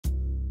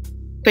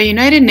The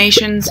United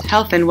Nations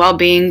Health and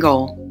Well-Being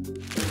Goal.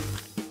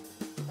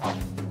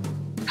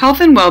 Health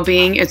and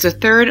well-being is the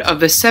third of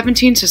the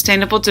 17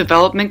 Sustainable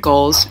Development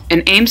Goals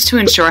and aims to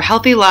ensure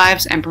healthy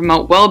lives and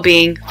promote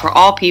well-being for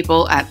all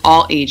people at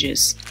all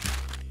ages.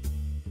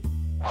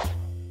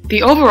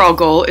 The overall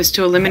goal is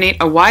to eliminate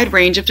a wide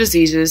range of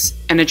diseases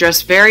and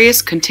address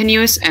various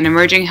continuous and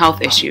emerging health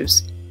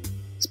issues.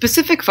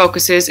 Specific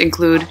focuses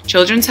include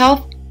children's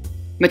health,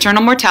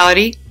 maternal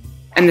mortality,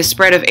 and the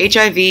spread of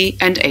HIV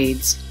and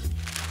AIDS.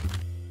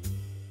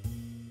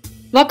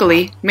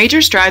 Luckily,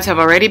 major strides have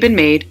already been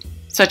made,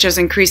 such as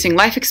increasing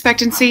life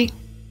expectancy,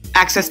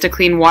 access to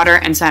clean water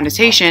and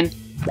sanitation,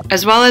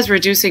 as well as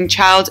reducing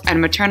child and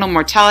maternal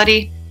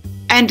mortality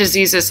and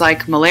diseases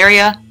like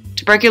malaria,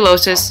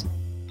 tuberculosis,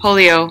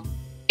 polio,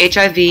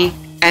 HIV,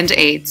 and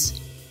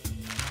AIDS.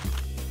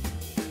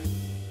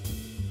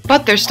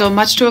 But there's still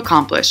much to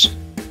accomplish.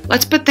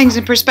 Let's put things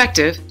in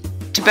perspective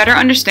to better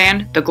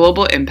understand the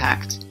global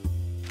impact.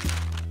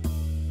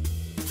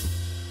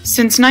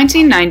 Since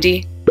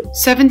 1990,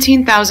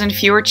 17,000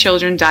 fewer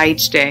children die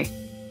each day,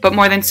 but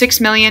more than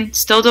 6 million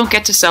still don't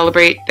get to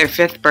celebrate their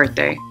 5th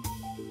birthday.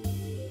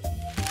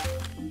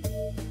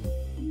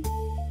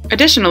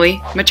 Additionally,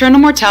 maternal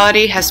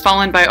mortality has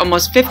fallen by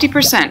almost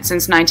 50%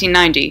 since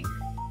 1990,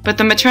 but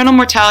the maternal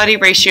mortality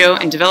ratio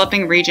in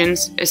developing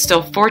regions is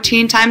still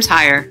 14 times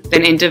higher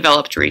than in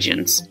developed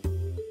regions.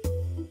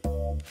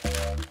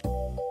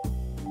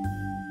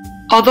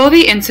 Although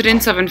the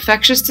incidence of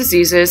infectious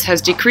diseases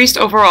has decreased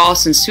overall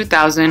since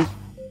 2000,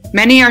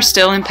 many are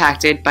still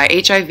impacted by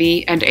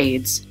HIV and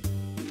AIDS.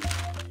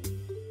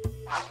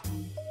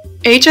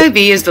 HIV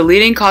is the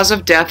leading cause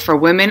of death for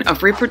women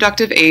of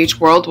reproductive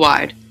age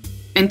worldwide.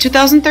 In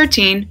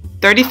 2013,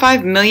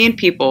 35 million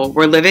people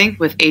were living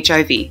with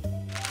HIV.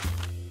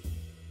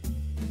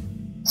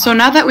 So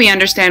now that we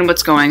understand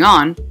what's going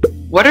on,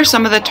 what are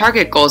some of the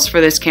target goals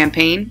for this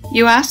campaign,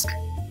 you ask?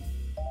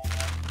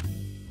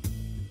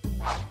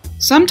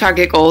 Some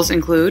target goals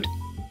include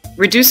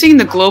reducing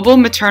the global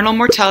maternal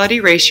mortality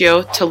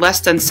ratio to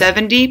less than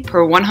 70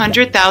 per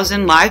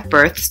 100,000 live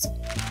births,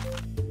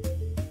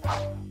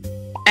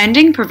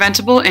 ending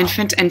preventable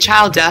infant and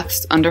child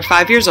deaths under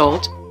 5 years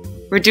old,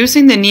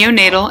 reducing the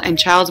neonatal and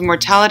child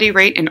mortality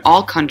rate in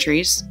all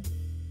countries,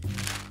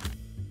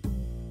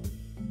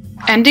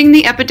 ending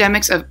the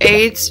epidemics of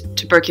AIDS,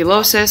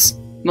 tuberculosis,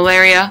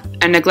 malaria,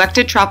 and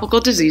neglected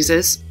tropical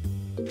diseases,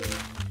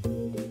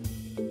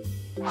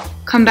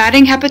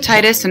 combating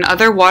hepatitis and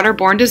other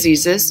waterborne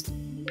diseases,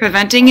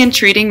 preventing and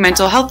treating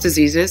mental health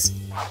diseases,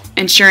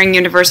 ensuring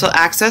universal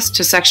access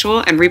to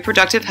sexual and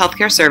reproductive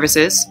healthcare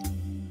services,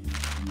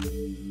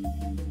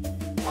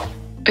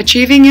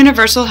 achieving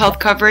universal health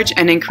coverage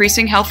and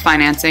increasing health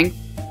financing,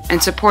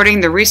 and supporting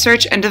the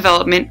research and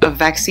development of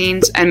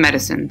vaccines and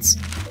medicines.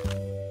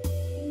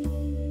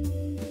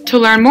 To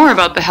learn more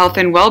about the health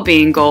and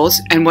well-being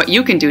goals and what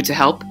you can do to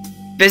help,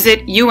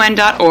 visit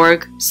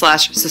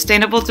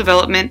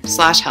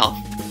un.org/sustainabledevelopment/health.